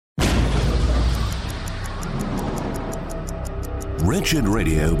Wretched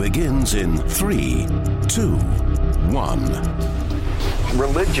Radio begins in 3, 2, 1.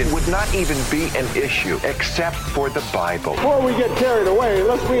 Religion would not even be an issue except for the Bible. Before we get carried away,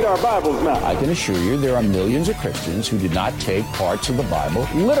 let's read our Bibles now. I can assure you there are millions of Christians who did not take parts of the Bible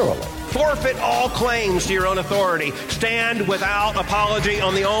literally. Forfeit all claims to your own authority. Stand without apology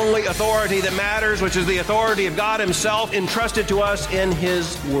on the only authority that matters, which is the authority of God Himself entrusted to us in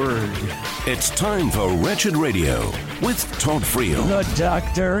His Word. It's time for Wretched Radio with Todd Friel. The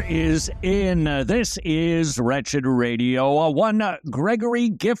doctor is in. This is Wretched Radio. One Gregory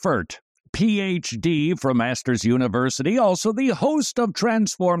Gifford, Ph.D. from Masters University, also the host of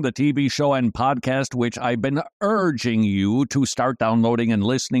Transform, the TV show and podcast, which I've been urging you to start downloading and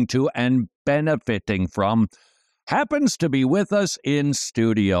listening to and benefiting from, happens to be with us in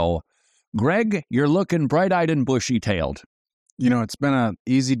studio. Greg, you're looking bright-eyed and bushy-tailed. You know, it's been an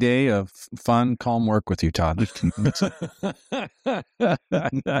easy day of fun, calm work with you, Todd.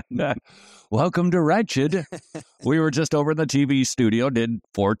 Welcome to Wretched. We were just over in the TV studio, did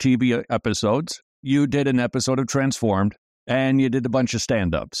 4 TV episodes. You did an episode of Transformed, and you did a bunch of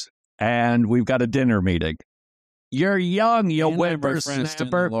stand-ups. And we've got a dinner meeting. You're young, you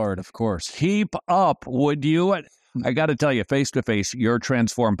whippersnapper. Lord, of course. Keep up, would you? I got to tell you, face-to-face, your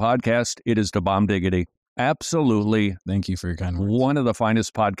Transform podcast, it is the bomb diggity. Absolutely. Thank you for your kind words. One of the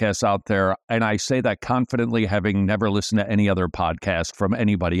finest podcasts out there, and I say that confidently, having never listened to any other podcast from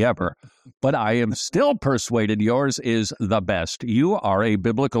anybody ever, but I am still persuaded yours is the best. You are a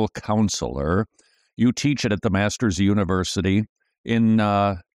biblical counselor. You teach it at the Masters University in,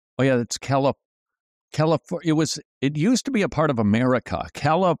 it's California. It used to be a part of America.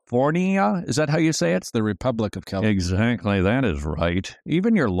 California? Is that how you say it? It's the Republic of California. Exactly. That is right.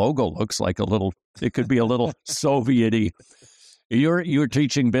 Even your logo looks like it could be a little Soviet-y. You're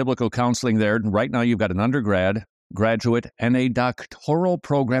teaching biblical counseling there. Right now you've got an undergrad, graduate, and a doctoral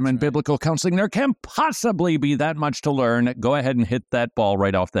program in biblical counseling. There can't possibly be that much to learn. Go ahead and hit that ball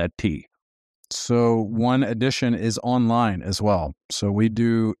right off that tee. So one edition is online as well. So we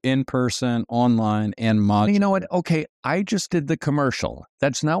do in-person, online, and modular. You know what? Okay, I just did the commercial.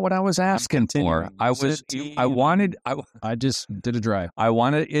 That's not what I was asking for. I just did a drive.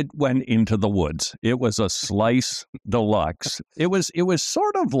 It went into the woods. It was a slice deluxe. It was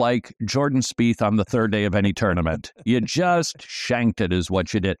sort of like Jordan Spieth on the third day of any tournament. You just shanked it is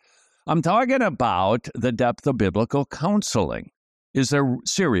what you did. I'm talking about the depth of biblical counseling. Is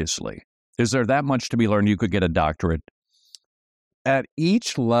there that much to be learned? You could get a doctorate. At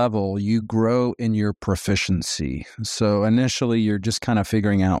each level, you grow in your proficiency. So initially, you're just kind of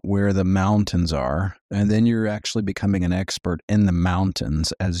figuring out where the mountains are, and then you're actually becoming an expert in the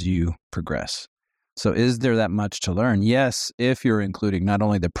mountains as you progress. So is there that much to learn? Yes, if you're including not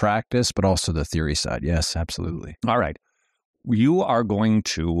only the practice, but also the theory side. Yes, absolutely. All right. You are going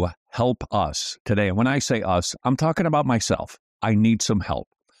to help us today. And when I say us, I'm talking about myself. I need some help.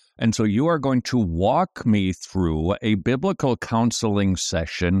 And so you are going to walk me through a biblical counseling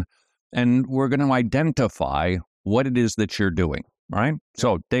session, and we're going to identify what it is that you're doing, right? Yep.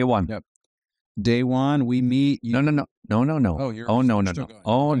 So day one. Yep. Day one, we meet. No. No. Oh, no.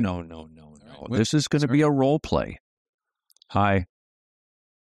 Right. This is going to be a role play. Hi.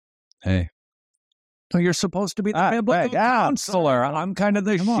 Hey. No, you're supposed to be the biblical counselor. I'm kind of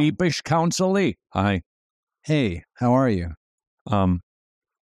the sheepish counselee. Hi. Hey, how are you?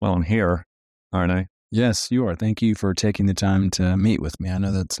 Well, I'm here, aren't I? Yes, you are. Thank you for taking the time to meet with me. I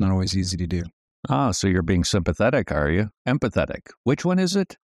know that's not always easy to do. So you're being sympathetic, are you? Empathetic. Which one is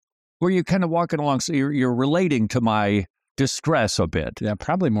it? Were you kind of walking along, so you're relating to my distress a bit? Yeah,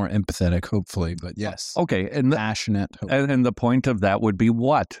 probably more empathetic, hopefully, but yes. Okay. Passionate. And the point of that would be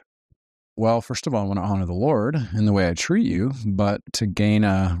what? Well, first of all, I want to honor the Lord in the way I treat you, but to gain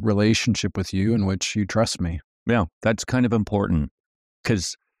a relationship with you in which you trust me. Yeah, that's kind of important,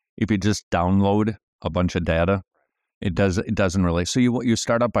 because if you just download a bunch of data, it doesn't really. So you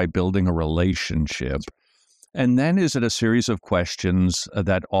start out by building a relationship, and then is it a series of questions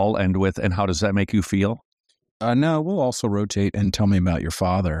that all end with, and how does that make you feel? No, we'll also rotate and tell me about your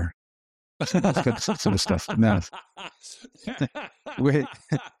father. That's good sort of stuff.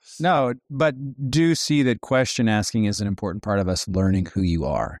 No, but do see that question asking is an important part of us learning who you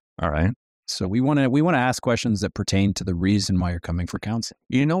are. All right. So we want to ask questions that pertain to the reason why you're coming for counseling.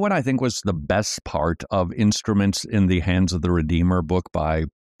 You know what I think was the best part of Instruments in the Hands of the Redeemer book by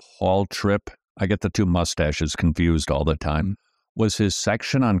Paul Tripp? I get the two mustaches confused all the time. Was his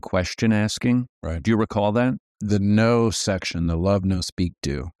section on question asking? Right. Do you recall that? The no section, the love, no, speak,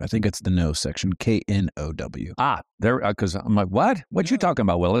 do. I think it's the no section, K-N-O-W. There, because I'm like, what? What you talking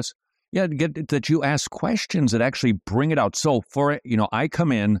about, Willis? Yeah, that you ask questions that actually bring it out. So I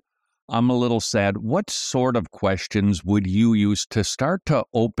come in, I'm a little sad. What sort of questions would you use to start to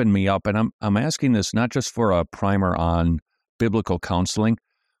open me up? And I'm asking this not just for a primer on biblical counseling,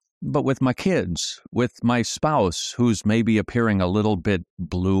 but with my kids, with my spouse who's maybe appearing a little bit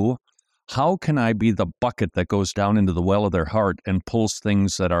blue. How can I be the bucket that goes down into the well of their heart and pulls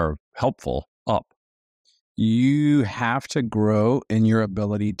things that are helpful up? You have to grow in your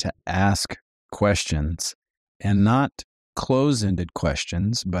ability to ask questions, and not close-ended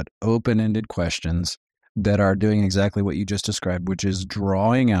questions, but open-ended questions that are doing exactly what you just described, which is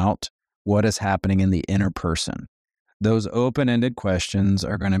drawing out what is happening in the inner person. Those open-ended questions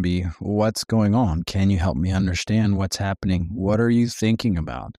are going to be, what's going on? Can you help me understand what's happening? What are you thinking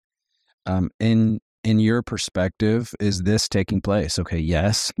about? In your perspective, is this taking place? Okay,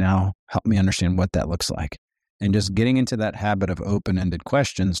 yes. Now help me understand what that looks like. And just getting into that habit of open-ended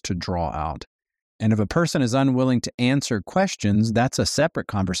questions to draw out. And if a person is unwilling to answer questions, that's a separate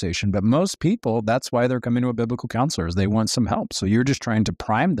conversation. But most people, that's why they're coming to a biblical counselor, is they want some help. So you're just trying to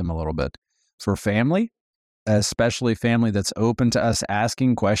prime them a little bit. For family, especially family that's open to us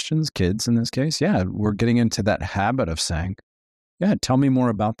asking questions, kids in this case, we're getting into that habit of saying, tell me more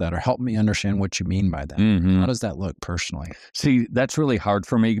about that, or help me understand what you mean by that. Mm-hmm. How does that look personally? See, that's really hard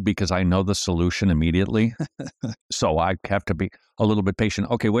for me because I know the solution immediately. So I have to be a little bit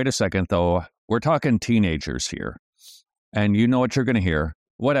patient. Okay, wait a second, though. We're talking teenagers here. And you know what you're going to hear.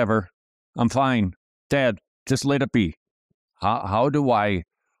 Whatever. I'm fine. Dad, just let it be. How do I...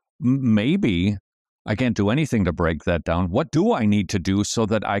 Maybe I can't do anything to break that down. What do I need to do so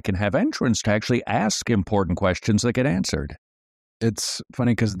that I can have entrance to actually ask important questions that get answered? It's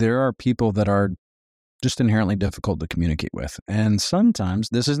funny because there are people that are just inherently difficult to communicate with. And sometimes,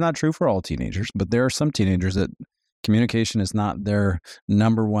 this is not true for all teenagers, but there are some teenagers that communication is not their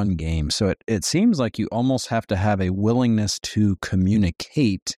number one game. So it seems like you almost have to have a willingness to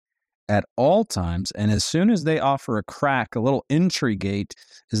communicate at all times. And as soon as they offer a crack, a little entry gate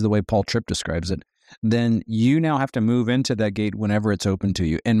is the way Paul Tripp describes it, then you now have to move into that gate whenever it's open to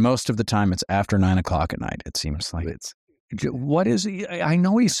you. And most of the time it's after 9 o'clock at night, it seems like. What is he? I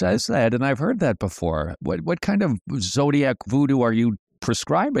know he says that, and I've heard that before. What kind of zodiac voodoo are you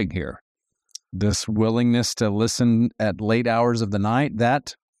prescribing here? This willingness to listen at late hours of the night,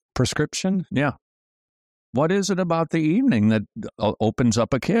 that prescription? Yeah. What is it about the evening that opens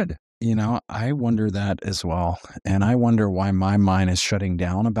up a kid? I wonder that as well. And I wonder why my mind is shutting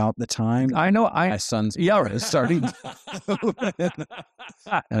down about the time. I know. My son's is starting.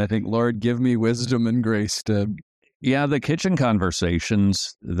 And I think, Lord, give me wisdom and grace to... Yeah, the kitchen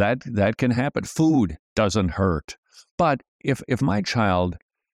conversations, that can happen. Food doesn't hurt. But if my child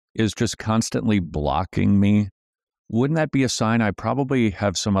is just constantly blocking me, wouldn't that be a sign I probably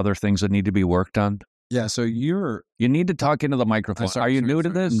have some other things that need to be worked on? Yeah, so you need to talk into the microphone. Are you new to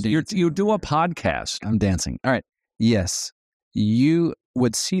this? You do a podcast. I'm dancing. All right. Yes, you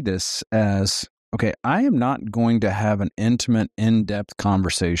would see this as, okay, I am not going to have an intimate, in-depth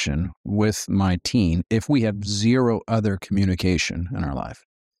conversation with my teen if we have zero other communication in our life.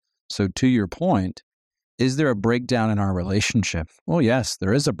 So to your point, is there a breakdown in our relationship? Well, yes,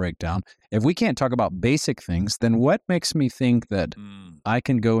 there is a breakdown. If we can't talk about basic things, then what makes me think that I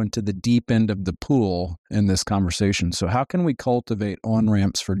can go into the deep end of the pool in this conversation? So how can we cultivate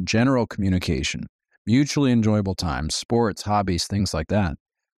on-ramps for general communication, mutually enjoyable times, sports, hobbies, things like that,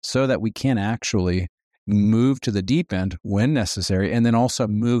 so that we can actually move to the deep end when necessary, and then also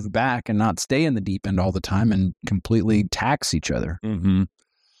move back and not stay in the deep end all the time and completely tax each other? Mm-hmm.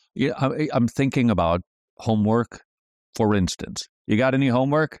 Yeah, I'm thinking about homework, for instance. You got any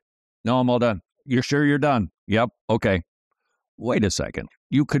homework? No, I'm all done. You're sure you're done? Yep. Okay. Wait a second.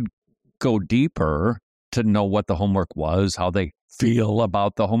 You could go deeper to know what the homework was, how they feel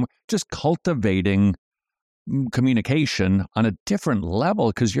about the homework, just cultivating communication on a different level,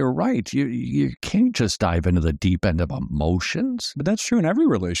 because you're right. You can't just dive into the deep end of emotions. But that's true in every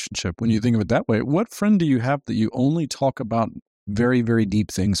relationship when you think of it that way. What friend do you have that you only talk about very, very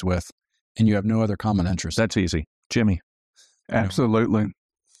deep things with, and you have no other common interest? That's easy. Jimmy. Absolutely.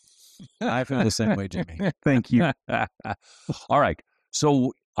 I feel the same way, Jimmy. Thank you. All right.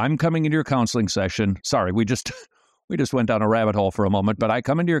 So I'm coming into your counseling session. Sorry, we just went down a rabbit hole for a moment, but I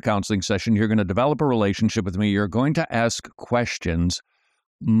come into your counseling session. You're going to develop a relationship with me. You're going to ask questions.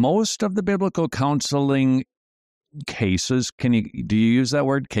 Most of the biblical counseling cases, do you use that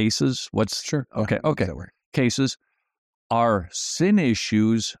word, cases? Sure. Okay. That word. Cases are sin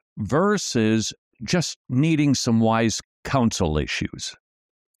issues versus just needing some wise counsel issues.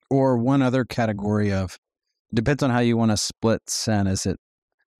 Or one other category of, depends on how you want to split sin. Is it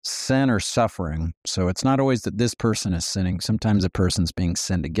sin or suffering. So it's not always that this person is sinning. Sometimes a person's being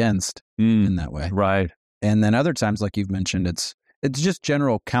sinned against in that way. Right. And then other times, like you've mentioned, it's just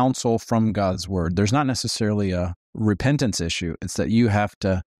general counsel from God's word. There's not necessarily a repentance issue. It's that you have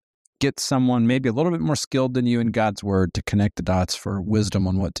to get someone maybe a little bit more skilled than you in God's word to connect the dots for wisdom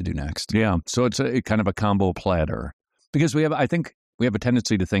on what to do next. Yeah. So it's a kind of a combo platter. Because I think we have a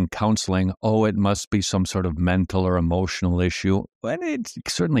tendency to think counseling, it must be some sort of mental or emotional issue. And it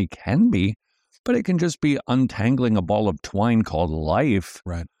certainly can be, but it can just be untangling a ball of twine called life.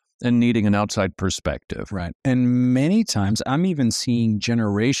 Right. And needing an outside perspective. Right. And many times I'm even seeing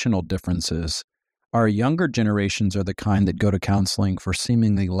generational differences. Our younger generations are the kind that go to counseling for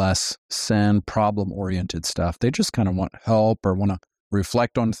seemingly less sin, problem-oriented stuff. They just kind of want help or want to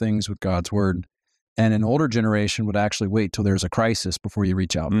reflect on things with God's word. And an older generation would actually wait till there's a crisis before you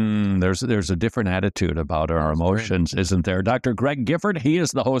reach out. There's a different attitude about our emotions, isn't there? Dr. Greg Gifford, he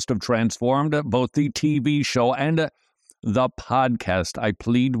is the host of Transformed, both the TV show and the podcast. I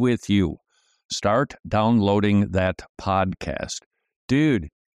plead with you, start downloading that podcast. Dude,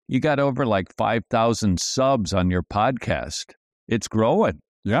 you got over like 5,000 subs on your podcast. It's growing.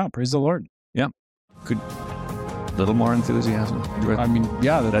 Yeah, praise the Lord. Yeah. Could little more enthusiasm. I mean,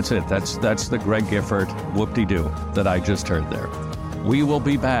 yeah, that's it. That's the Greg Gifford whoop-de-doo that I just heard there. We will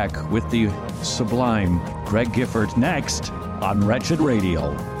be back with the sublime Greg Gifford next on Wretched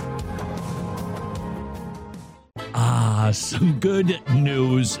Radio. Some good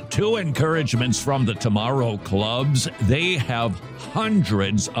news. 2 encouragements from the Tomorrow Clubs. They have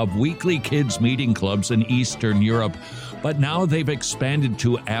hundreds of weekly kids meeting clubs in Eastern Europe, but now they've expanded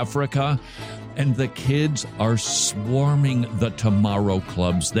to Africa, and the kids are swarming the Tomorrow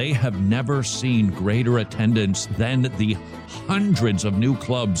Clubs. They have never seen greater attendance than the hundreds of new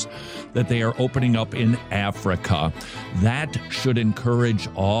clubs that they are opening up in Africa. That should encourage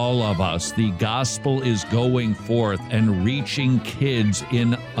all of us. The gospel is going forth and reaching kids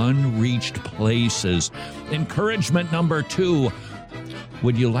in unreached places. Encouragement number 2,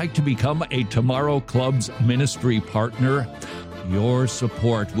 would you like to become a Tomorrow Club's ministry partner? Your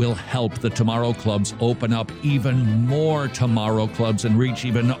support will help the Tomorrow Clubs open up even more Tomorrow Clubs and reach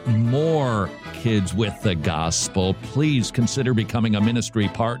even more kids with the gospel. Please consider becoming a ministry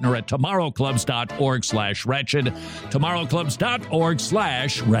partner at tomorrowclubs.org/wretched,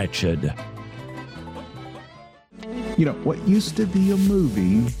 tomorrowclubs.org/wretched. You know, what used to be a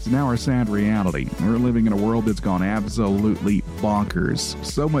movie is now our sad reality. We're living in a world that's gone absolutely bonkers.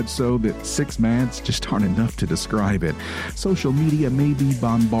 So much so that 6 mads just aren't enough to describe it. Social media may be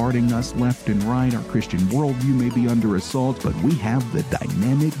bombarding us left and right. Our Christian worldview may be under assault, but we have the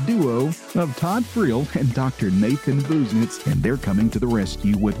dynamic duo of Todd Friel and Dr. Nathan Busenitz, and they're coming to the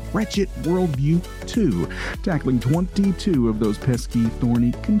rescue with Wretched Worldview 2, tackling 22 of those pesky,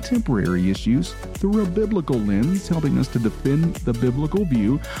 thorny, contemporary issues through a biblical lens, helping us to defend the biblical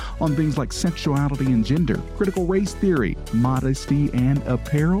view on things like sexuality and gender, critical race theory, modesty and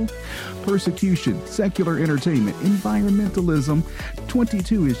apparel, persecution, secular entertainment, environmentalism,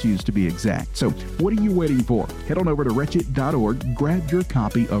 22 issues to be exact. So what are you waiting for? Head on over to wretched.org, grab your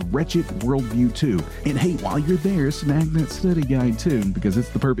copy of Wretched Worldview 2. And hey, while you're there, snag that study guide too, because it's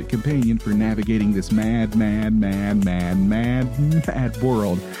the perfect companion for navigating this mad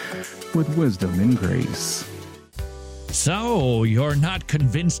world with wisdom and grace. So, you're not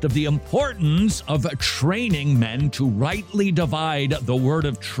convinced of the importance of training men to rightly divide the word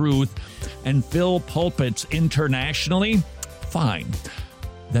of truth and fill pulpits internationally? Fine.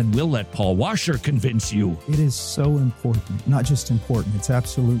 Then we'll let Paul Washer convince you. It is so important, not just important, it's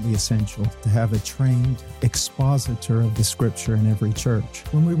absolutely essential to have a trained expositor of the Scripture in every church.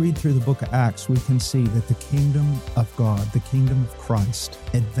 When we read through the book of Acts, we can see that the kingdom of God, the kingdom of Christ,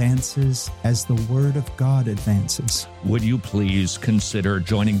 advances as the Word of God advances. Would you please consider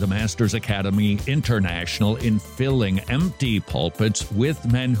joining the Masters Academy International in filling empty pulpits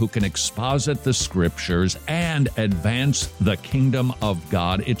with men who can exposit the Scriptures and advance the kingdom of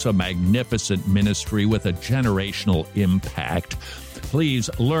God? It's a magnificent ministry with a generational impact. Please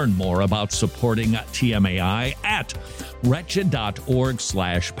learn more about supporting TMAI at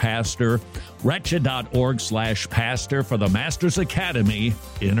wretched.org/pastor, wretched.org/pastor for the Masters Academy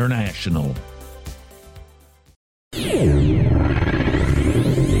International.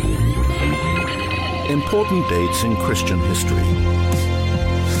 Important dates in Christian history.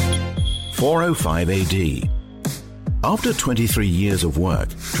 405 AD. After 23 years of work,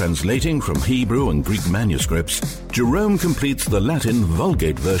 translating from Hebrew and Greek manuscripts, Jerome completes the Latin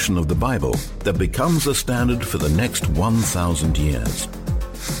Vulgate version of the Bible that becomes the standard for the next 1,000 years.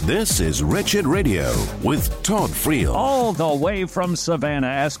 This is Wretched Radio with Todd Friel. All the way from Savannah.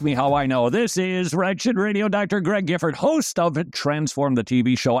 Ask me how I know. This is Wretched Radio. Dr. Greg Gifford, host of Transform the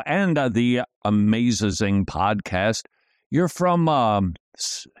TV show and the Amazing podcast. You're from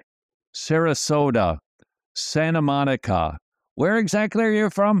Sarasota, Santa Monica. Where exactly are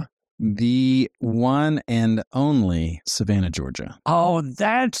you from? The one and only Savannah, Georgia. Oh,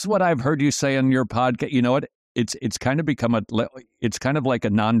 that's what I've heard you say on your podcast. You know what? It's kind of become it's kind of like a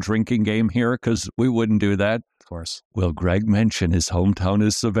non-drinking game here because we wouldn't do that. Of course. Will Greg mention his hometown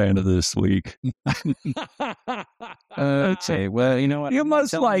is Savannah this week? Okay. Well, you know what? You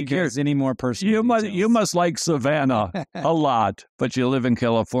must like here's any more personal details. You must like Savannah a lot, but you live in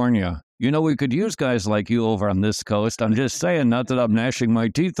California. You know, we could use guys like you over on this coast. I'm just saying, not that I'm gnashing my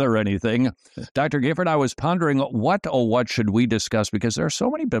teeth or anything. Dr. Gifford, I was pondering what should we discuss? Because there are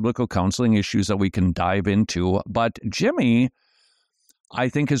so many biblical counseling issues that we can dive into. But Jimmy, I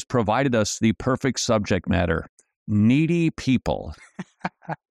think, has provided us the perfect subject matter. Needy people.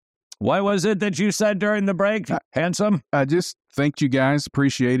 What was it that you said during the break, handsome? I just thanked you guys.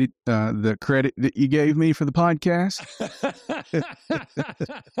 Appreciated the credit that you gave me for the podcast.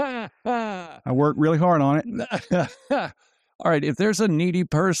 I worked really hard on it. All right, if there's a needy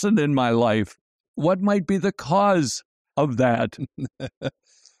person in my life, what might be the cause of that?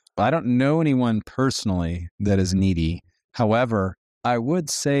 I don't know anyone personally that is needy. However, I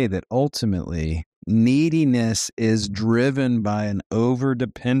would say that ultimately, neediness is driven by an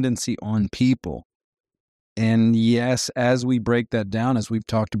over-dependency on people. And yes, as we break that down, as we've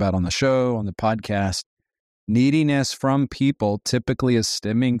talked about on the show, on the podcast, neediness from people typically is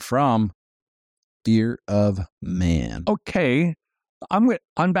stemming from fear of man. Okay,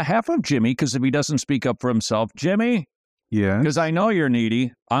 on behalf of Jimmy, because if he doesn't speak up for himself, Jimmy, yeah, because I know you're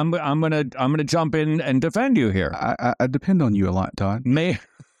needy, I'm gonna jump in and defend you here. I depend on you a lot, Todd.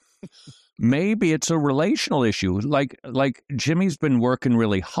 Maybe it's a relational issue. Like Jimmy's been working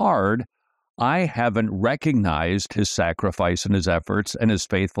really hard. I haven't recognized his sacrifice and his efforts and his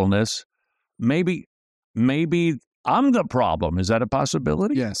faithfulness. Maybe I'm the problem. Is that a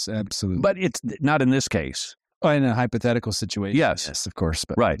possibility? Yes, absolutely. But it's not in this case. Oh, in a hypothetical situation. Yes, of course.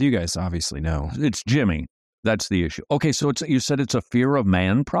 But right. You guys obviously know. It's Jimmy. That's the issue. Okay, so you said it's a fear of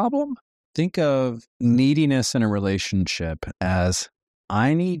man problem? Think of neediness in a relationship as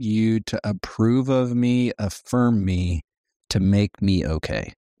I need you to approve of me, affirm me, to make me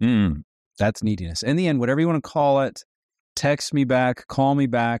okay. That's neediness. In the end, whatever you want to call it, text me back, call me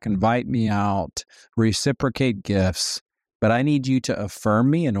back, invite me out, reciprocate gifts, but I need you to affirm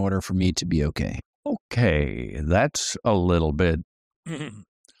me in order for me to be okay. Okay, that's a little bit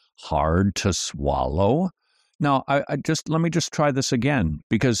hard to swallow. Now, let me just try this again,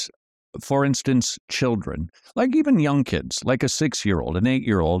 because, for instance, children, like even young kids, like a 6-year-old, an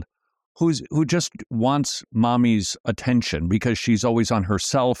 8-year-old, who just wants mommy's attention because she's always on her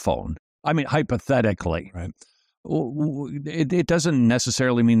cell phone. I mean, hypothetically. Right. It doesn't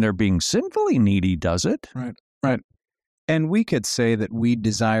necessarily mean they're being sinfully needy, does it? Right. And we could say that we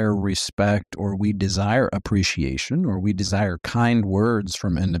desire respect, or we desire appreciation, or we desire kind words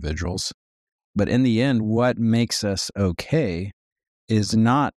from individuals. But in the end, what makes us okay is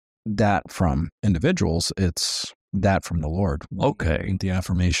not that from individuals, it's that from the Lord. Okay. The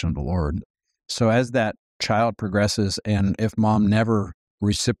affirmation of the Lord. So as that child progresses, and if mom never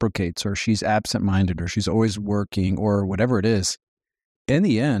reciprocates, or she's absent-minded, or she's always working, or whatever it is, in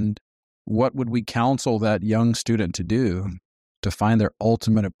the end, what would we counsel that young student to do to find their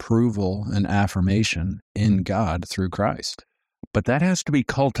ultimate approval and affirmation in God through Christ? But that has to be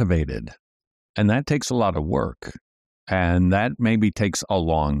cultivated, and that takes a lot of work, and that maybe takes a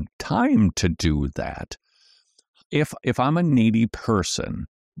long time to do that. If I'm a needy person,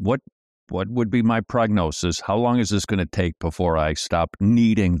 what would be my prognosis? How long is this going to take before I stop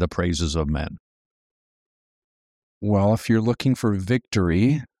needing the praises of men? Well, if you're looking for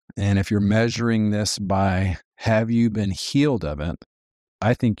victory, and if you're measuring this by have you been healed of it,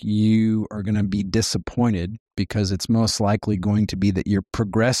 I think you are going to be disappointed, because it's most likely going to be that you're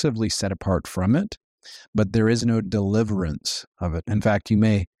progressively set apart from it, but there is no deliverance of it. In fact, you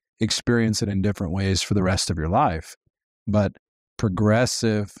may experience it in different ways for the rest of your life, but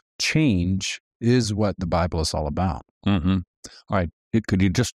progressive change is what the Bible is all about. Mm-hmm. All right. Could you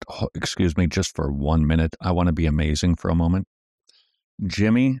just, excuse me, just for 1 minute? I want to be amazing for a moment.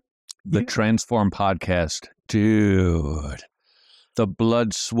 Jimmy, the Transform podcast, dude, the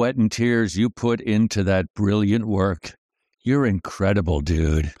blood, sweat, and tears you put into that brilliant work. You're incredible,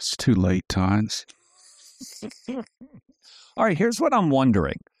 dude. It's too late, Todd. All right, here's what I'm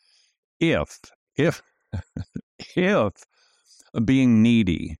wondering. If being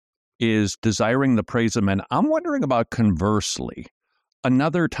needy is desiring the praise of men. I'm wondering about conversely,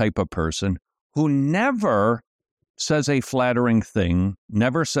 another type of person who never says a flattering thing,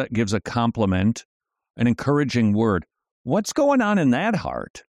 never gives a compliment, an encouraging word. What's going on in that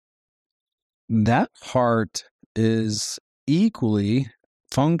heart? That heart is equally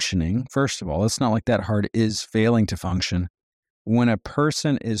functioning. First of all, it's not like that heart is failing to function. When a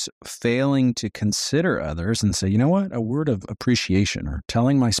person is failing to consider others and say, you know what, a word of appreciation, or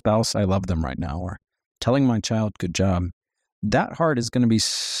telling my spouse I love them right now, or telling my child good job, that heart is going to be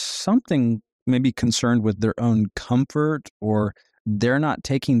something maybe concerned with their own comfort, or they're not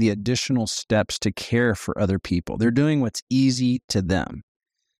taking the additional steps to care for other people. They're doing what's easy to them.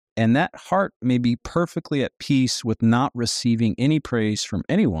 And that heart may be perfectly at peace with not receiving any praise from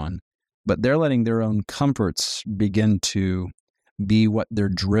anyone, but they're letting their own comforts begin to be what they're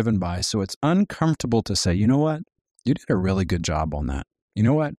driven by. So it's uncomfortable to say, you know what, you did a really good job on that. You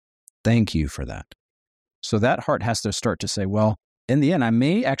know what, thank you for that. So that heart has to start to say, well, in the end, I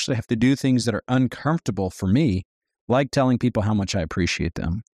may actually have to do things that are uncomfortable for me, like telling people how much I appreciate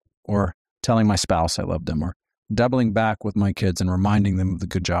them, or telling my spouse I love them, or doubling back with my kids and reminding them of the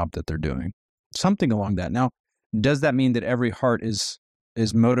good job that they're doing. Something along that. Now, does that mean that every heart is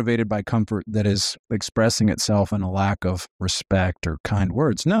motivated by comfort that is expressing itself in a lack of respect or kind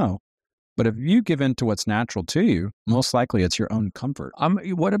words? No. But if you give in to what's natural to you, most likely it's your own comfort.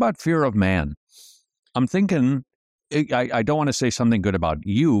 What about fear of man? I'm thinking, I don't want to say something good about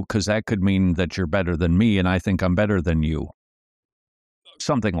you, because that could mean that you're better than me and I think I'm better than you.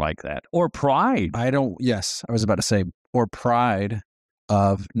 Something like that. Or pride. Yes, I was about to say, or pride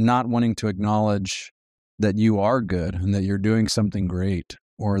of not wanting to acknowledge that you are good and that you're doing something great,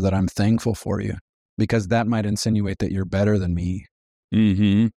 or that I'm thankful for you, because that might insinuate that you're better than me.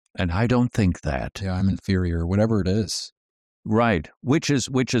 Mm-hmm. And I don't think that. Yeah, I'm inferior, whatever it is. Right. Which is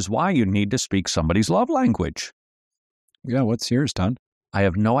why you need to speak somebody's love language. Yeah, what's yours, Todd? I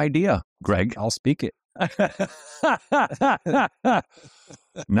have no idea, Greg. I'll speak it.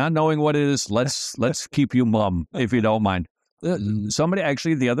 Not knowing what it is, let's keep you mum, if you don't mind. Somebody,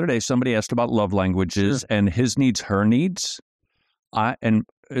 actually, the other day, somebody asked about love languages and his needs, her needs. I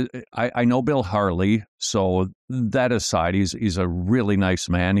know Bill Harley, so that aside, he's a really nice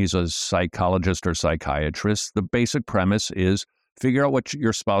man. He's a psychologist or psychiatrist. The basic premise is figure out what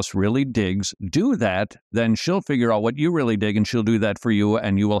your spouse really digs, do that, then she'll figure out what you really dig, and she'll do that for you,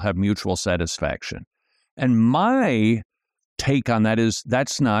 and you will have mutual satisfaction. And my take on that is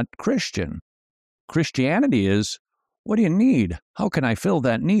that's not Christian. Christianity is, what do you need? How can I fill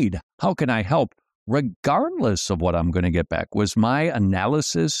that need? How can I help? Regardless of what I'm going to get back. Was my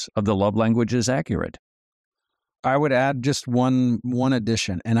analysis of the love languages accurate? I would add just one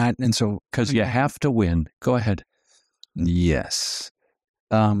addition, and so because you have to win. Go ahead. Yes.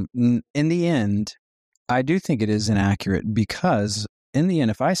 In the end, I do think it is inaccurate, because in the end,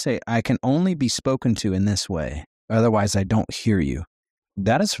 if I say I can only be spoken to in this way, otherwise I don't hear you,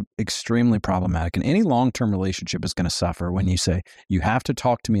 that is extremely problematic. And any long-term relationship is going to suffer when you say, you have to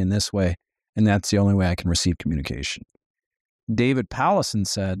talk to me in this way, and that's the only way I can receive communication. David Powlison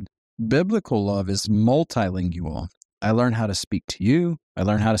said, biblical love is multilingual. I learn how to speak to you. I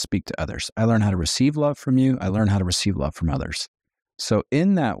learn how to speak to others. I learn how to receive love from you. I learn how to receive love from others. So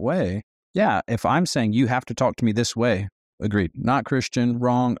in that way, yeah, if I'm saying you have to talk to me this way, agreed, not Christian,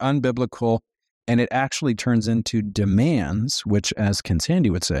 wrong, unbiblical, and it actually turns into demands, which, as Ken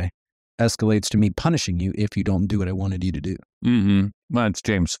Sandy would say, escalates to me punishing you if you don't do what I wanted you to do. Mm-hmm. Well, it's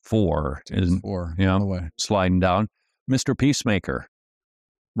James 4. James 4, yeah, all the way. Sliding down. Mr. Peacemaker,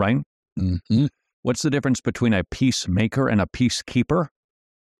 right? Mm-hmm. What's the difference between a peacemaker and a peacekeeper?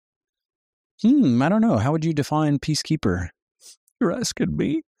 I don't know. How would you define peacekeeper? You're asking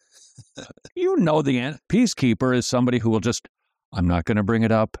me? You know the answer. Peacekeeper is somebody who will just, I'm not going to bring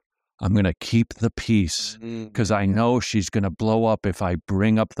it up. I'm going to keep the peace because I know she's going to blow up if I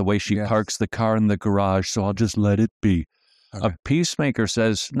bring up the way she parks the car in the garage, so I'll just let it be. Okay. A peacemaker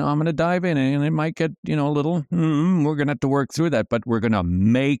says, no, I'm going to dive in, and it might get, a little, we're going to have to work through that, but we're going to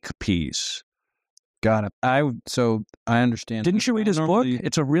make peace. Got it. So I understand. Didn't you read his book?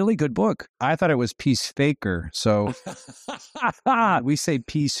 It's a really good book. I thought it was peace faker. So we say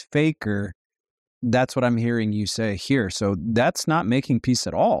peace faker. That's what I'm hearing you say here. So that's not making peace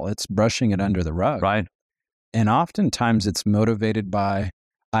at all. It's brushing it under the rug. Right. And oftentimes it's motivated by,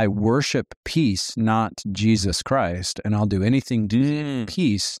 I worship peace, not Jesus Christ, and I'll do anything to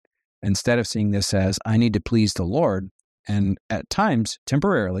peace, instead of seeing this as, I need to please the Lord. And at times,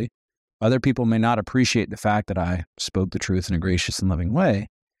 temporarily, other people may not appreciate the fact that I spoke the truth in a gracious and loving way.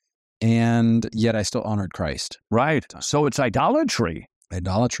 and yet I still honored Christ. Right. So it's idolatry.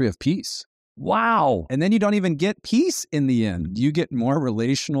 Idolatry of peace. Wow. And then you don't even get peace in the end. You get more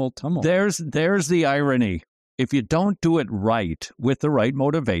relational tumult. There's the irony. If you don't do it right with the right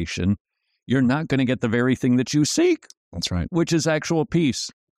motivation, you're not going to get the very thing that you seek. That's right. Which is actual peace.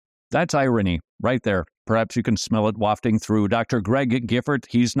 That's irony right there. Perhaps you can smell it wafting through. Dr. Greg Gifford,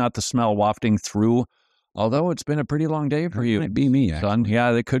 he's not the smell wafting through, although it's been a pretty long day for you. It might be me, actually. Son.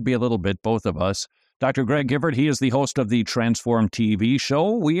 Yeah, it could be a little bit, both of us. Dr. Greg Gifford, he is the host of the Transform TV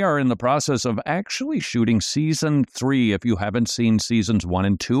show. We are in the process of actually shooting Season 3, if you haven't seen Seasons 1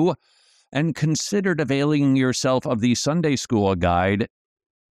 and 2, and considered availing yourself of the Sunday School Guide.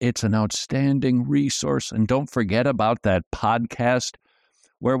 It's an outstanding resource, and don't forget about that podcast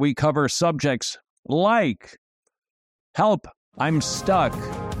where we cover subjects like help, I'm stuck,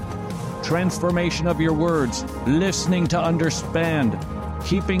 transformation of your words, listening to understand,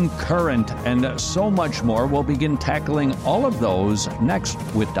 keeping current, and so much more. We'll begin tackling all of those next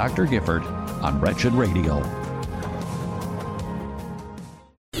with Dr. Gifford on Wretched Radio.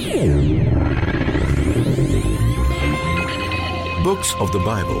 Books of the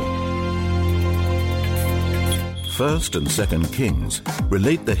Bible. 1st and 2nd Kings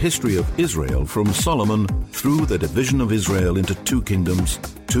relate the history of Israel from Solomon through the division of Israel into 2 kingdoms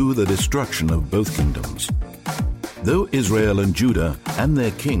to the destruction of both kingdoms. Though Israel and Judah and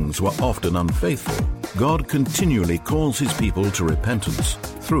their kings were often unfaithful, God continually calls his people to repentance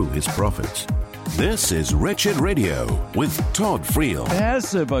through his prophets. This is Wretched Radio with Todd Friel.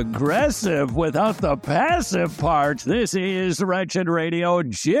 Passive-aggressive without the passive part. This is Wretched Radio.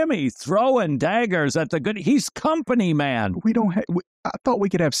 Jimmy throwing daggers at the good. He's company man. We don't have. I thought we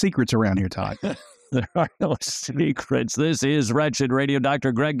could have secrets around here, Todd. There are no secrets. This is Wretched Radio.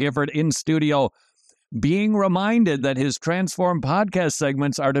 Dr. Greg Gifford in studio, being reminded that his Transform podcast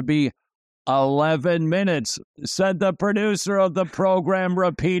segments are to be 11 minutes, said the producer of the program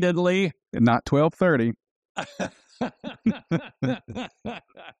repeatedly. Not 12:30.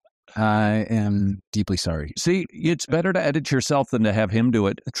 I am deeply sorry. See, it's better to edit yourself than to have him do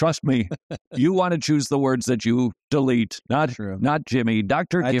it. Trust me. You want to choose the words that you delete, not Jimmy.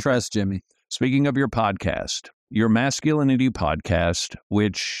 Dr. I trust Jimmy. Speaking of your podcast, your masculinity podcast,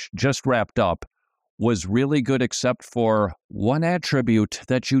 which just wrapped up, was really good except for one attribute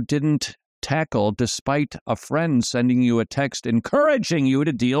that you didn't tackle despite a friend sending you a text encouraging you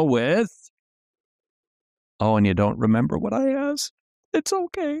to deal with. Oh, and you don't remember what I asked? It's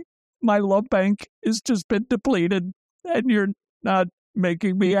okay. My love bank has just been depleted, and you're not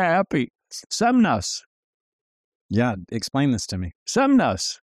making me happy. Semnas. Yeah, explain this to me.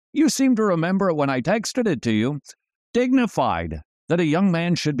 Semnas. You seem to remember it when I texted it to you. Dignified. That a young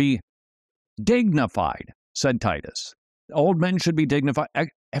man should be dignified, said Titus. Old men should be dignified.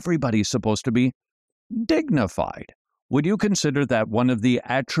 Everybody's supposed to be dignified. Would you consider that one of the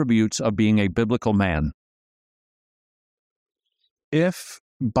attributes of being a biblical man? If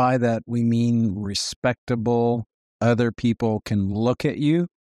by that we mean respectable, other people can look at you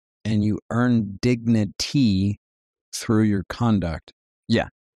and you earn dignity through your conduct, yeah.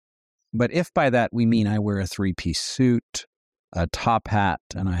 But if by that we mean I wear a 3-piece suit, a top hat,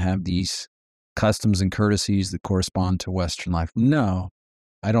 and I have these customs and courtesies that correspond to Western life, no,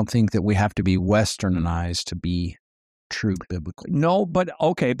 I don't think that we have to be Westernized to be true biblically. No, but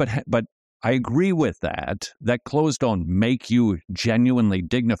okay, but I agree with that. That clothes don't make you genuinely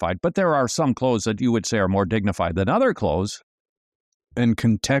dignified, but there are some clothes that you would say are more dignified than other clothes. And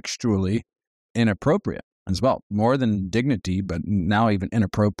contextually inappropriate as well. More than dignity, but now even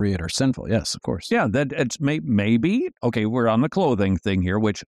inappropriate or sinful. Yes, of course. Yeah, that it's maybe. Okay, we're on the clothing thing here,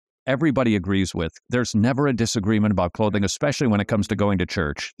 which everybody agrees with. There's never a disagreement about clothing, especially when it comes to going to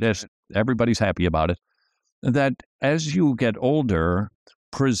church. Everybody's happy about it. That as you get older,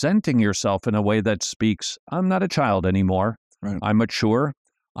 presenting yourself in a way that speaks, I'm not a child anymore. Right. I'm mature.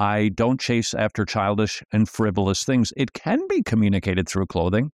 I don't chase after childish and frivolous things. It can be communicated through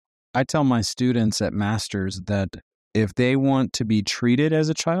clothing. I tell my students at Masters that if they want to be treated as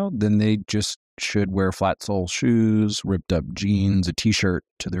a child, then they just should wear flat sole shoes, ripped up jeans, a t-shirt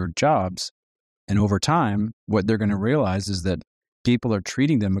to their jobs. And over time, what they're going to realize is that people are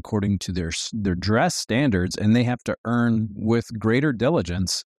treating them according to their dress standards, and they have to earn with greater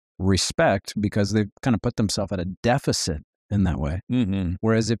diligence respect because they've kind of put themselves at a deficit in that way. Mm-hmm.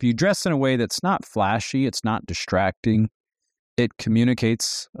 Whereas if you dress in a way that's not flashy, it's not distracting, it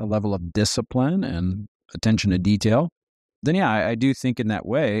communicates a level of discipline and attention to detail, then yeah, I do think in that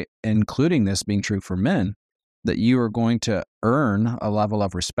way, including this being true for men, that you are going to earn a level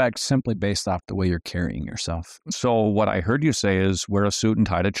of respect simply based off the way you're carrying yourself. So what I heard you say is wear a suit and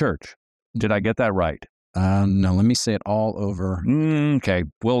tie to church. Did I get that right? No, let me say it all over. Okay.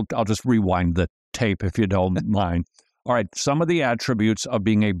 I'll just rewind the tape if you don't mind. All right. Some of the attributes of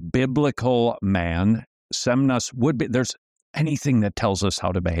being a biblical man, semnos would be, there's anything that tells us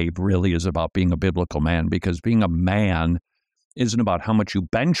how to behave really is about being a biblical man, because being a man isn't about how much you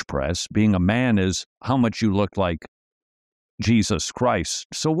bench press. Being a man is how much you look like Jesus Christ.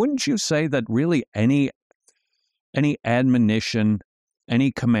 So wouldn't you say that really any admonition,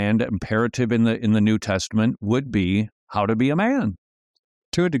 any command, imperative in the New Testament would be how to be a man?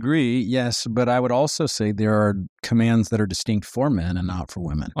 To a degree, yes, but I would also say there are commands that are distinct for men and not for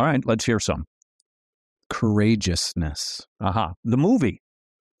women. All right, let's hear some. Courageousness. The movie.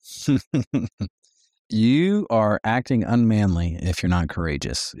 You are acting unmanly if you're not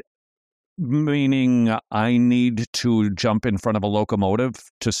courageous. Meaning I need to jump in front of a locomotive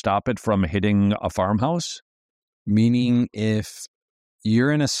to stop it from hitting a farmhouse? Meaning if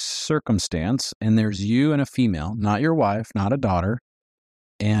you're in a circumstance and there's you and a female, not your wife, not a daughter,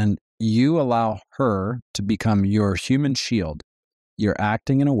 and you allow her to become your human shield, you're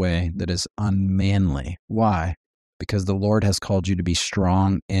acting in a way that is unmanly. Why? Because the Lord has called you to be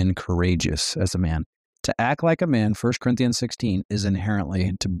strong and courageous as a man. To act like a man, 1 Corinthians 16, is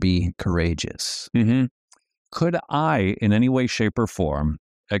inherently to be courageous. Mm-hmm. Could I, in any way, shape, or form,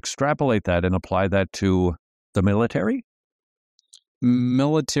 extrapolate that and apply that to the military?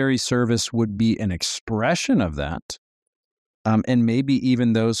 Military service would be an expression of that. And maybe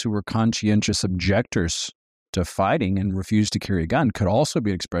even those who were conscientious objectors to fighting and refused to carry a gun could also be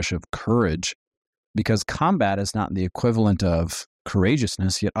an expression of courage, because combat is not the equivalent of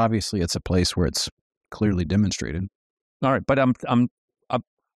courageousness, yet obviously it's a place where it's clearly demonstrated. All right, but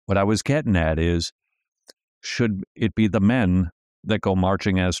what I was getting at is, should it be the men that go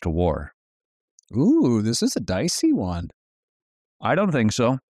marching as to war? Ooh, this is a dicey one. I don't think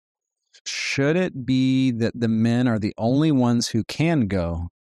so. Should it be that the men are the only ones who can go?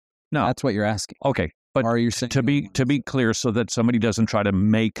 No. That's what you're asking. Okay, but are you saying to be clear, so that somebody doesn't try to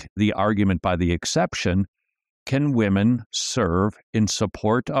make the argument by the exception, can women serve in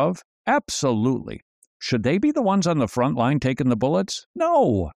support of? Absolutely. Should they be the ones on the front line taking the bullets?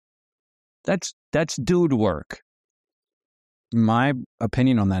 No. That's dude work. My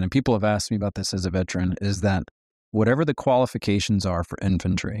opinion on that, and people have asked me about this as a veteran, is that whatever the qualifications are for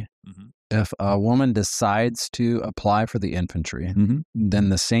infantry, if a woman decides to apply for the infantry, then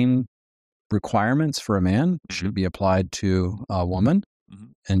the same requirements for a man should be applied to a woman,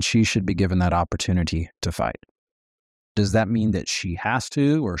 and she should be given that opportunity to fight. Does that mean that she has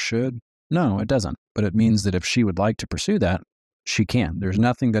to or should? No, it doesn't. But it means that if she would like to pursue that, she can. There's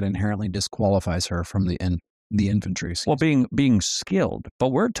nothing that inherently disqualifies her from the infantry. Well, being skilled,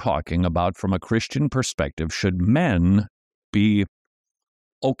 but we're talking about from a Christian perspective, should men be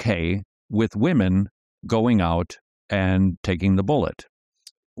okay with women going out and taking the bullet?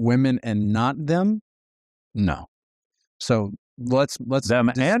 Women and not them? No. So let's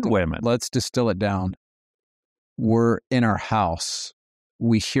them and women. Let's distill it down. We're in our house.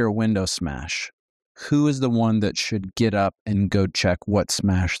 We hear a window smash. Who is the one that should get up and go check what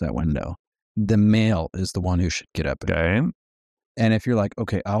smashed that window? The male is the one who should get up. Okay. And if you're like,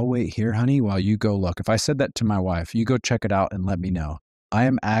 okay, I'll wait here, honey, while you go look. If I said that to my wife, you go check it out and let me know. I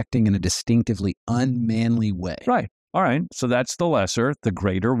am acting in a distinctively unmanly way. Right. All right. So that's the lesser. The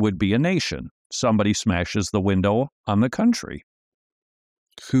greater would be a nation. Somebody smashes the window on the country.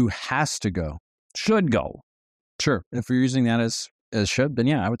 Who has to go? Should go. Sure. If you're using that as should, then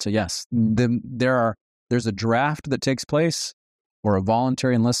yeah, I would say yes. There's a draft that takes place or a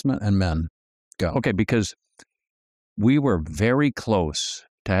voluntary enlistment, and men go. Okay, because we were very close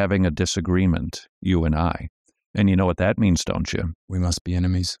to having a disagreement, you and I. And you know what that means, don't you? We must be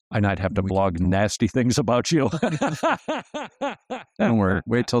enemies. And I'd have to blog nasty things about you. Don't worry.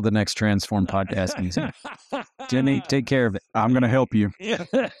 Wait till the next Transform podcast meeting. Jimmy, take care of it. I'm going to help you.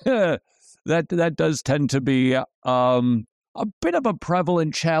 That does tend to be a bit of a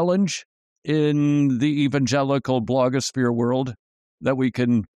prevalent challenge in the evangelical blogosphere world, that we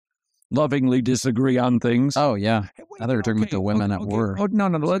can lovingly disagree on things. Oh, yeah. I thought we were talking about the women at work. Oh, no.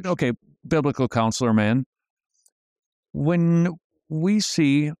 Okay, biblical counselor man. When we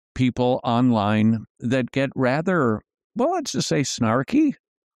see people online that get rather, well, let's just say snarky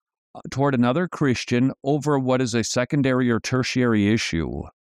toward another Christian over what is a secondary or tertiary issue,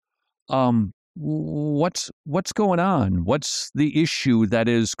 what's going on? What's the issue that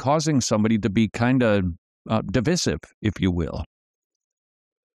is causing somebody to be kind of divisive, if you will?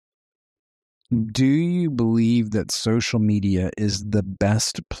 Do you believe that social media is the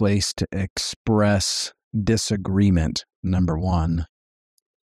best place to express disagreement? Number one.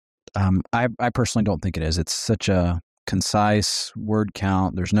 I personally don't think it is. It's such a concise word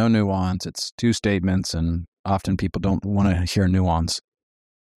count. There's no nuance. It's two statements, and often people don't want to hear nuance.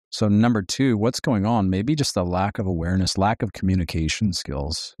 So number two, what's going on? Maybe just a lack of awareness, lack of communication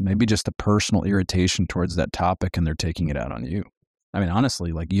skills, maybe just a personal irritation towards that topic, and they're taking it out on you. I mean,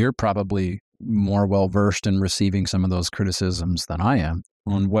 honestly, like, you're probably more well-versed in receiving some of those criticisms than I am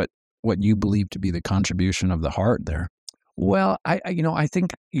on what you believe to be the contribution of the heart there. Well, I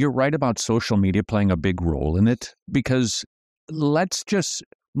think you're right about social media playing a big role in it, because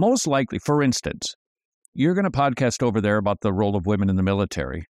most likely, for instance, you're going to podcast over there about the role of women in the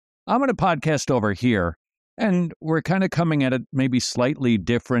military. I'm going to podcast over here, and we're kind of coming at it maybe slightly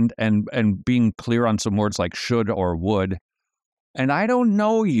different and being clear on some words like should or would. And I don't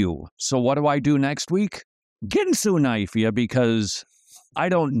know you. So what do I do next week? Ginsu knife you, because I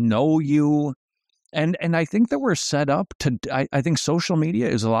don't know you. And I think that we're set up to, I think social media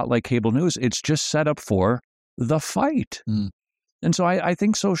is a lot like cable news. It's just set up for the fight. And so I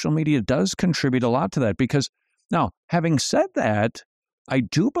think social media does contribute a lot to that, because now, having said that, I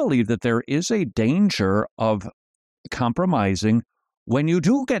do believe that there is a danger of compromising when you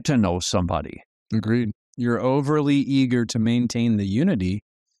do get to know somebody. Agreed. You're overly eager to maintain the unity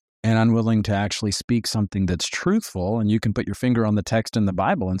and unwilling to actually speak something that's truthful, and you can put your finger on the text in the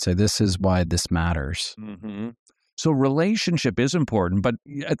Bible and say, this is why this matters. Mm-hmm. So relationship is important, but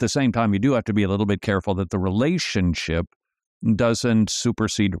at the same time, you do have to be a little bit careful that the relationship doesn't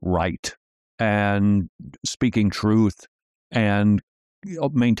supersede right and speaking truth and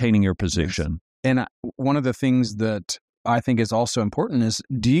maintaining your position. And one of the things that I think is also important is,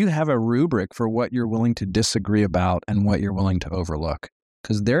 do you have a rubric for what you're willing to disagree about and what you're willing to overlook?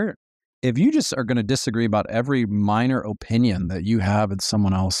 Because if you just are going to disagree about every minor opinion that you have and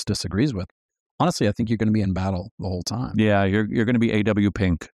someone else disagrees with, honestly, I think you're going to be in battle the whole time. Yeah, you're going to be A.W.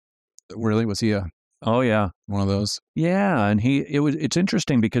 Pink. Really? Was he Oh yeah, one of those? Yeah, and it's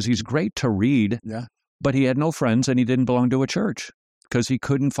interesting because he's great to read. Yeah, but he had no friends and he didn't belong to a church because he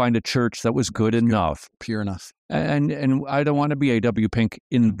couldn't find a church that was good enough, pure enough. And I don't want to be A.W. Pink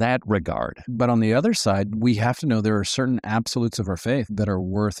in that regard. But on the other side, we have to know there are certain absolutes of our faith that are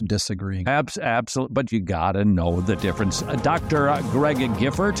worth disagreeing. Absolutely, but you got to know the difference. Dr. Greg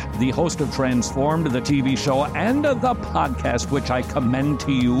Gifford, the host of Transformed, the TV show, and the podcast, which I commend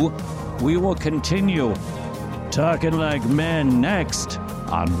to you. We will continue talking like men next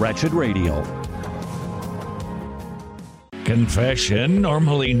on Wretched Radio. Confession,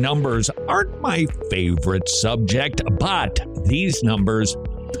 normally numbers aren't my favorite subject, but these numbers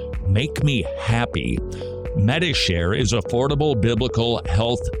make me happy. Medishare is affordable biblical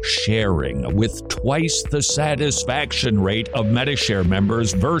health sharing with twice the satisfaction rate of Medishare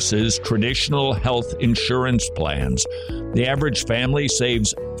members versus traditional health insurance plans. The average family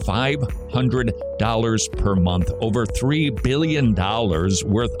saves $500 per month. Over $3 billion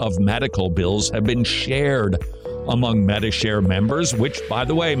worth of medical bills have been shared among Medishare members, which, by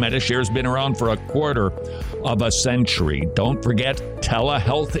the way, Medishare's been around for a quarter of a century. Don't forget,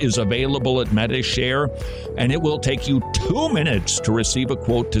 telehealth is available at Medishare, and it will take you 2 minutes to receive a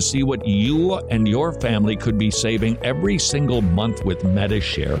quote to see what you and your family could be saving every single month with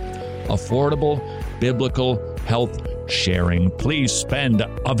Medishare. Affordable, biblical health sharing. Please spend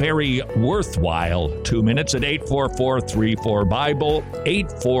a very worthwhile 2 minutes at 844-34-BIBLE,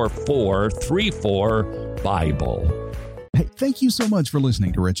 844-34-BIBLE. Hey, thank you so much for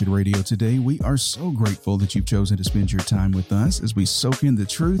listening to Wretched Radio today. We are so grateful that you've chosen to spend your time with us as we soak in the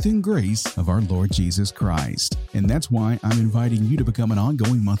truth and grace of our Lord Jesus Christ. And that's why I'm inviting you to become an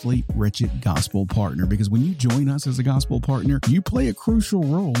ongoing monthly Wretched Gospel Partner, because when you join us as a Gospel Partner, you play a crucial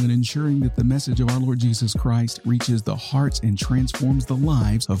role in ensuring that the message of our Lord Jesus Christ reaches the hearts and transforms the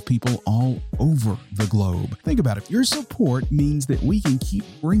lives of people all over the globe. Think about it. Your support means that we can keep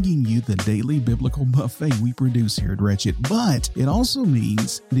bringing you the daily biblical buffet we produce here at Wretched. But it also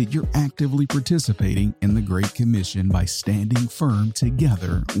means that you're actively participating in the Great Commission by standing firm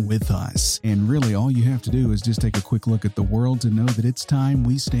together with us. And really, all you have to do is just take a quick look at the world to know that it's time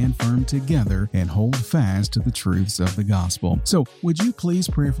we stand firm together and hold fast to the truths of the gospel. So would you please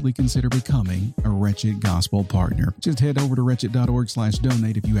prayerfully consider becoming a Wretched Gospel Partner? Just head over to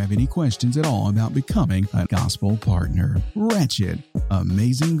wretched.org/donate if you have any questions at all about becoming a Gospel Partner. Wretched.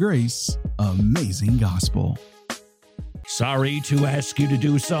 Amazing grace, amazing gospel. Sorry to ask you to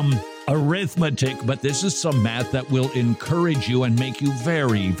do some arithmetic, but this is some math that will encourage you and make you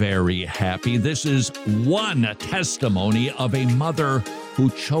very, very happy. This is one testimony of a mother who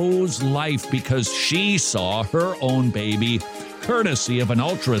chose life because she saw her own baby, courtesy of an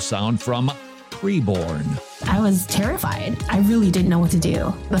ultrasound from preborn. I was terrified. I really didn't know what to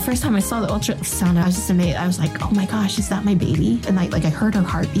do. The first time I saw the ultrasound, I was just amazed. I was like, oh my gosh, is that my baby? And I heard her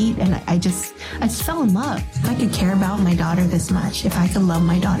heartbeat, and I just fell in love. If I could care about my daughter this much, if I could love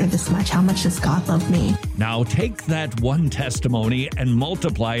my daughter this much, how much does God love me? Now take that one testimony and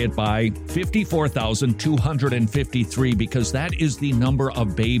multiply it by 54,253, because that is the number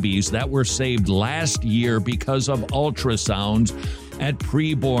of babies that were saved last year because of ultrasounds at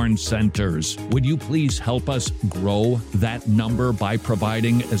preborn centers. Would you please help us grow that number by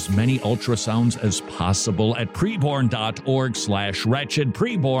providing as many ultrasounds as possible at preborn.org/wretched,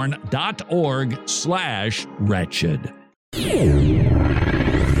 preborn.org/wretched.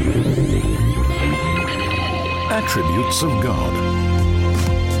 Attributes of God.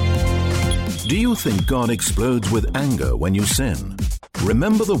 Do you think God explodes with anger when you sin?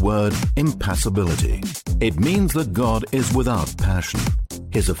 Remember the word impassibility. It means that God is without passion.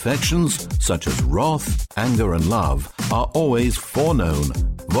 His affections, such as wrath, anger, and love, are always foreknown,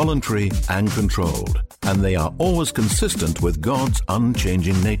 voluntary, and controlled, and they are always consistent with God's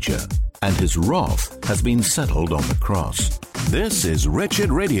unchanging nature. And his wrath has been settled on the cross. This is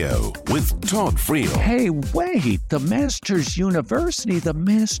Wretched Radio with Todd Friel. Hey, wait, the Masters University, the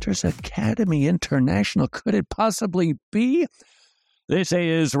Masters Academy International, could it possibly be? This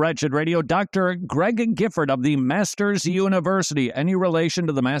is Wretched Radio. Dr. Greg Gifford of the Masters University. Any relation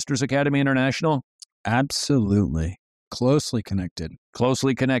to the Masters Academy International? Absolutely. Closely connected.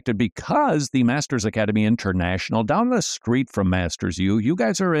 Closely connected because the Masters Academy International, down the street from Masters U, you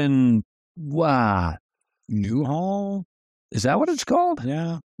guys are in, Newhall? Is that what it's called?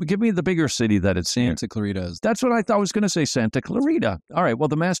 Yeah. Give me the bigger city that it's in. Santa Clarita. That's what I thought I was going to say, Santa Clarita. All right, well,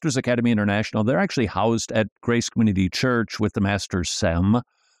 the Masters Academy International, they're actually housed at Grace Community Church with the Masters SEM.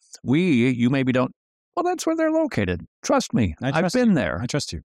 You maybe don't, well, that's where they're located. Trust me, I've been there. I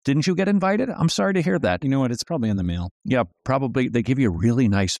trust you. Didn't you get invited? I'm sorry to hear that. You know what? It's probably in the mail. Yeah, probably. They give you really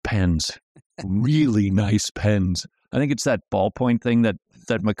nice pens. Really nice pens. I think it's that ballpoint thing that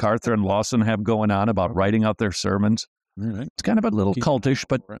MacArthur and Lawson have going on about writing out their sermons. All right. It's kind of a little cultish,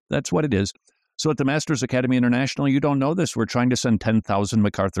 but that's what it is. So at the Masters Academy International, you don't know this, we're trying to send 10,000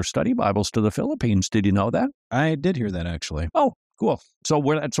 MacArthur study Bibles to the Philippines. Did you know that? I did hear that, actually. Oh, cool. So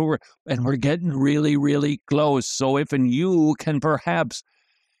we're getting really, really close. So if you can perhaps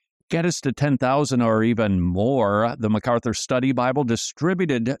get us to 10,000 or even more, the MacArthur Study Bible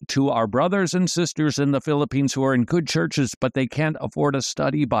distributed to our brothers and sisters in the Philippines who are in good churches, but they can't afford a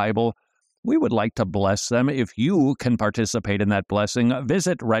study Bible. We would like to bless them. If you can participate in that blessing,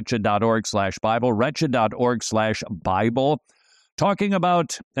 visit wretched.org/Bible, wretched.org/Bible. Talking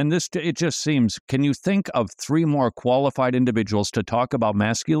about, and this, it just seems, can you think of three more qualified individuals to talk about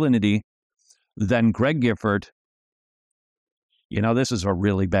masculinity than Greg Gifford? You know, this is a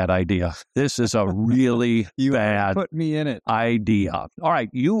really bad idea. This is a really bad put me in it. idea. All right,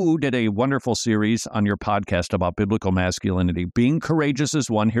 you did a wonderful series on your podcast about biblical masculinity. Being courageous is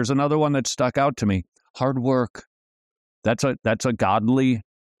one. Here's another one that stuck out to me. Hard work. That's a godly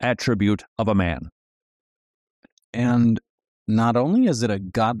attribute of a man. And not only is it a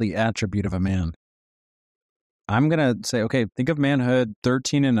godly attribute of a man, I'm going to say, okay, think of manhood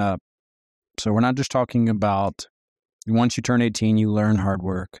 13 and up. So we're not just talking about once you turn 18, you learn hard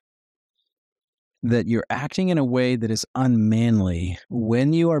work. That you're acting in a way that is unmanly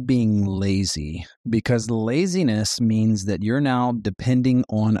when you are being lazy, because laziness means that you're now depending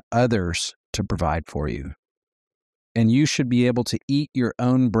on others to provide for you. And you should be able to eat your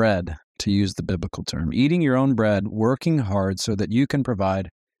own bread, to use the biblical term, eating your own bread, working hard so that you can provide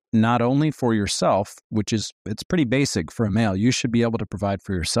not only for yourself, it's pretty basic for a male. You should be able to provide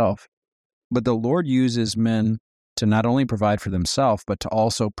for yourself. But the Lord uses men to not only provide for themselves, but to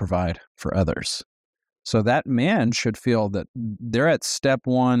also provide for others. So that man should feel that they're at step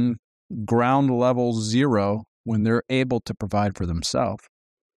one, ground level 0, when they're able to provide for themselves.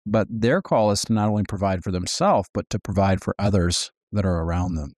 But their call is to not only provide for themselves, but to provide for others that are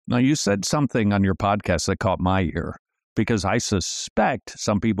around them. Now, you said something on your podcast that caught my ear, because I suspect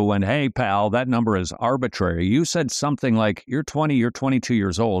some people went, hey, pal, that number is arbitrary. You said something like, you're 20, you're 22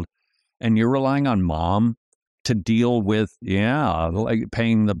 years old, and you're relying on mom to deal with, like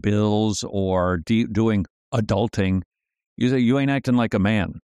paying the bills or doing adulting. You say you ain't acting like a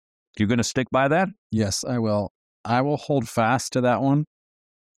man. You going to stick by that? Yes, I will. I will hold fast to that one.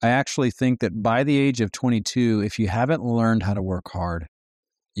 I actually think that by the age of 22, if you haven't learned how to work hard,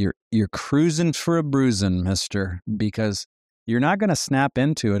 you're cruising for a bruising, mister, because you're not going to snap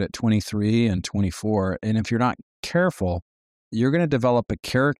into it at 23 and 24. And if you're not careful, you're going to develop a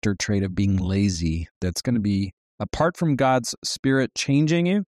character trait of being lazy that's going to be, apart from God's Spirit changing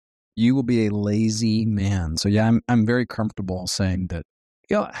you, you will be a lazy man. So yeah, I'm very comfortable saying that.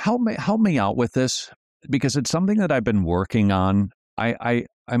 Help me out with this, because it's something that I've been working on.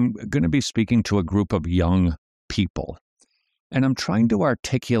 I'm going to be speaking to a group of young people, and I'm trying to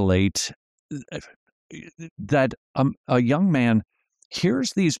articulate that a young man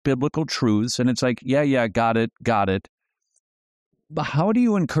hears these biblical truths, and it's like, yeah, got it. But how do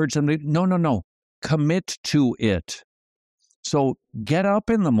you encourage them to, no, commit to it. So get up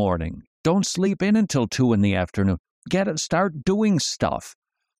in the morning. Don't sleep in until 2 in the afternoon. Start doing stuff,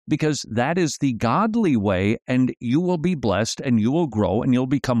 because that is the godly way, and you will be blessed, and you will grow, and you'll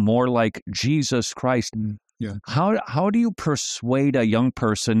become more like Jesus Christ. Yeah. How do you persuade a young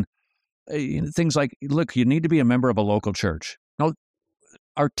person things like, look, you need to be a member of a local church? No,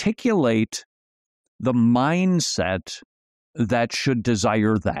 articulate the mindset that should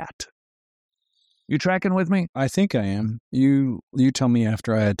desire that. You tracking with me? I think I am. You tell me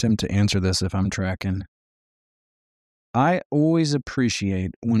after I attempt to answer this if I'm tracking. I always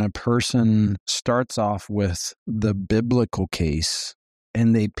appreciate when a person starts off with the biblical case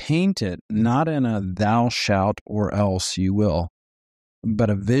and they paint it not in a thou shalt or else you will, but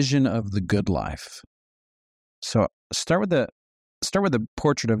a vision of the good life. So start with the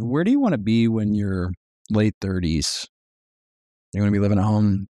portrait of where do you want to be when you're late 30s? You want to be living at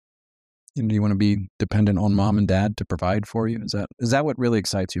home? Do you want to be dependent on mom and dad to provide for you? Is that what really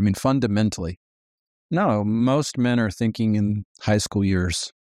excites you? I mean, fundamentally, no. Most men are thinking in high school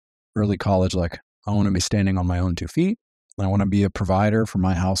years, early college, like, I want to be standing on my own 2 feet. I want to be a provider for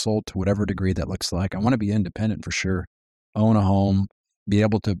my household to whatever degree that looks like. I want to be independent for sure. Own a home, be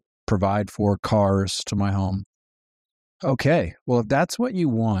able to provide for cars to my home. Okay, well, if that's what you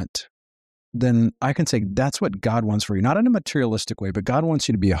want, then I can say that's what God wants for you. Not in a materialistic way, but God wants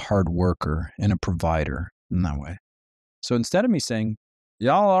you to be a hard worker and a provider in that way. So instead of me saying,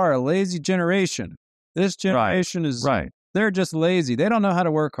 y'all are a lazy generation, this generation is, they're just lazy. They don't know how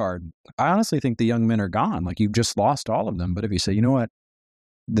to work hard. I honestly think the young men are gone. Like, you've just lost all of them. But if you say, you know what,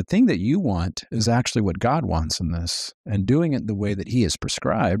 the thing that you want is actually what God wants in this, and doing it the way that he has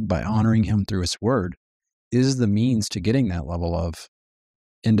prescribed by honoring him through his word is the means to getting that level of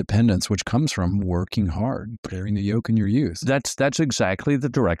independence, which comes from working hard, bearing the yoke in your youth. That's exactly the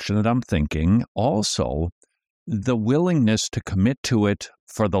direction that I'm thinking. Also, the willingness to commit to it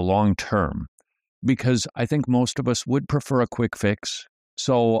for the long term, because I think most of us would prefer a quick fix.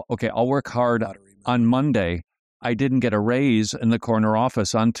 So, okay, I'll work hard on Monday. I didn't get a raise in the corner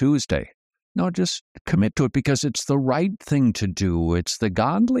office on Tuesday. No, just commit to it, because it's the right thing to do. It's the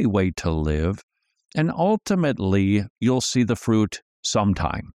godly way to live. And ultimately, you'll see the fruit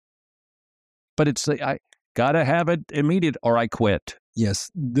sometime. But it's I got to have it immediate or I quit. Yes,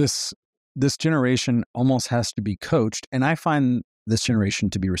 this generation almost has to be coached, and I find this generation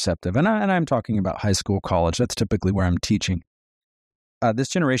to be receptive. And I'm talking about high school, college. That's typically where I'm teaching. This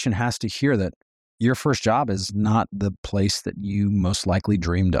generation has to hear that your first job is not the place that you most likely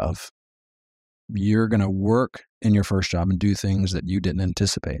dreamed of. You're going to work in your first job and do things that you didn't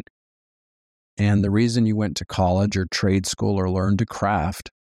anticipate. And the reason you went to college or trade school or learned to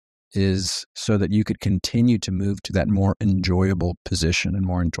craft is so that you could continue to move to that more enjoyable position and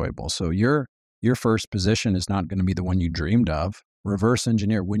more enjoyable. So your first position is not going to be the one you dreamed of. Reverse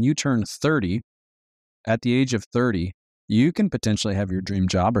engineer. When you turn 30, at the age of 30, you can potentially have your dream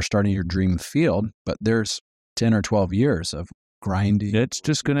job or starting your dream field, but there's 10 or 12 years of grinding. It's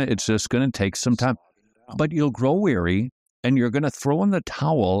just gonna take some time, but you'll grow weary and you're going to throw in the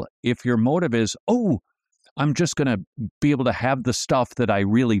towel if your motive is, I'm just going to be able to have the stuff that I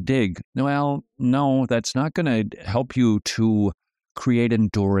really dig. Well, no, that's not going to help you to create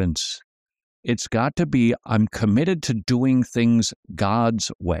endurance. It's got to be, I'm committed to doing things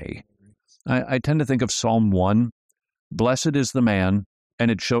God's way. I tend to think of Psalm 1, blessed is the man, and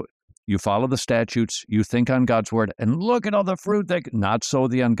it shows you follow the statutes, you think on God's word, and look at all the fruit not so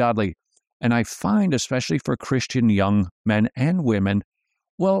the ungodly. And I find, especially for Christian young men and women,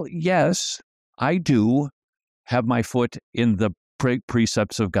 well, yes, I do have my foot in the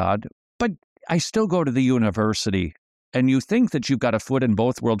precepts of God, but I still go to the university. And you think that you've got a foot in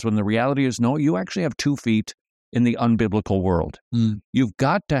both worlds when the reality is, no, you actually have 2 feet in the unbiblical world. You've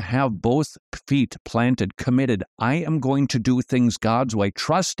got to have both feet planted, committed. I am going to do things God's way,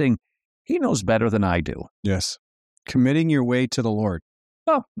 trusting he knows better than I do. Yes. Committing your way to the Lord.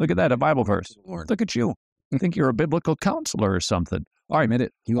 Oh, look at that, a Bible verse. Look at you. I think you're a biblical counselor or something. All right, admit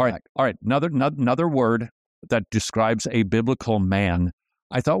it. All right. Another word that describes a biblical man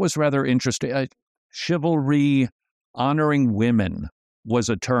I thought was rather interesting. Chivalry, honoring women was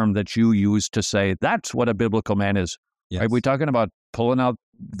a term that you used to say that's what a biblical man is. Yes. Are we talking about pulling out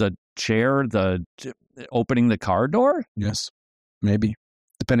the chair, opening the car door? Yes, maybe,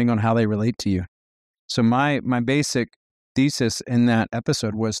 depending on how they relate to you. So my basic thesis in that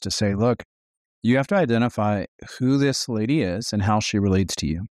episode was to say, look, you have to identify who this lady is and how she relates to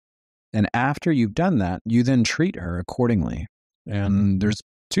you. And after you've done that, you then treat her accordingly. And there's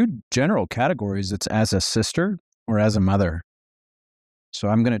two general categories. It's as a sister or as a mother. So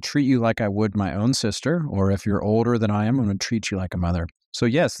I'm going to treat you like I would my own sister, or if you're older than I am, I'm going to treat you like a mother. So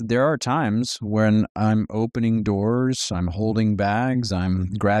yes, there are times when I'm opening doors, I'm holding bags,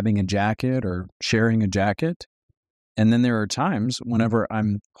 I'm grabbing a jacket or sharing a jacket. And then there are times whenever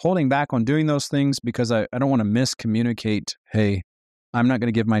I'm holding back on doing those things because I don't want to miscommunicate, hey, I'm not going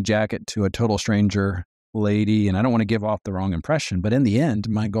to give my jacket to a total stranger lady, and I don't want to give off the wrong impression. But in the end,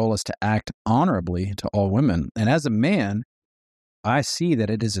 my goal is to act honorably to all women. And as a man, I see that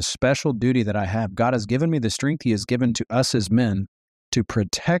it is a special duty that I have. God has given me the strength He has given to us as men to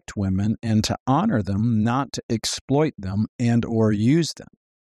protect women and to honor them, not to exploit them and or use them.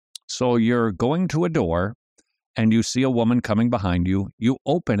 So you're going to a door and you see a woman coming behind you. You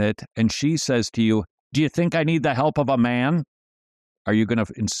open it and she says to you, "Do you think I need the help of a man?" Are you going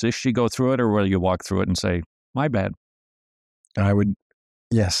to insist she go through it, or will you walk through it and say, "My bad"?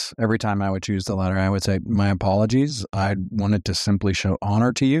 Yes. Every time I would choose the latter, I would say, "My apologies. I wanted to simply show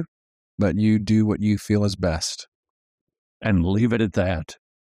honor to you, but you do what you feel is best." And leave it at that.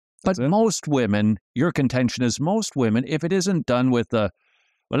 But most women, your contention is most women, if it isn't done with the,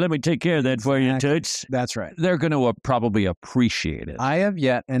 "Well, let me take care of that for you, Toots." That's right. They're going to probably appreciate it. I have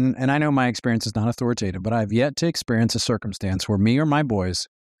yet, and I know my experience is not authoritative, but I've yet to experience a circumstance where me or my boys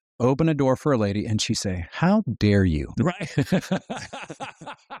open a door for a lady and she say, "How dare you?" Right.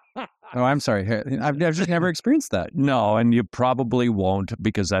 Oh, I'm sorry. I've just never experienced that. No, and you probably won't,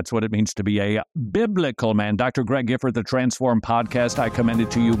 because that's what it means to be a biblical man. Dr. Greg Gifford, the Transform podcast, I commend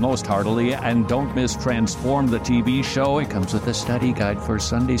it to you most heartily. And don't miss Transform, the TV show. It comes with a study guide for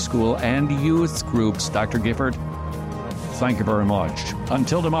Sunday school and youth groups. Dr. Gifford, thank you very much.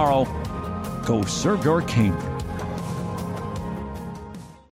 Until tomorrow, go serve your king.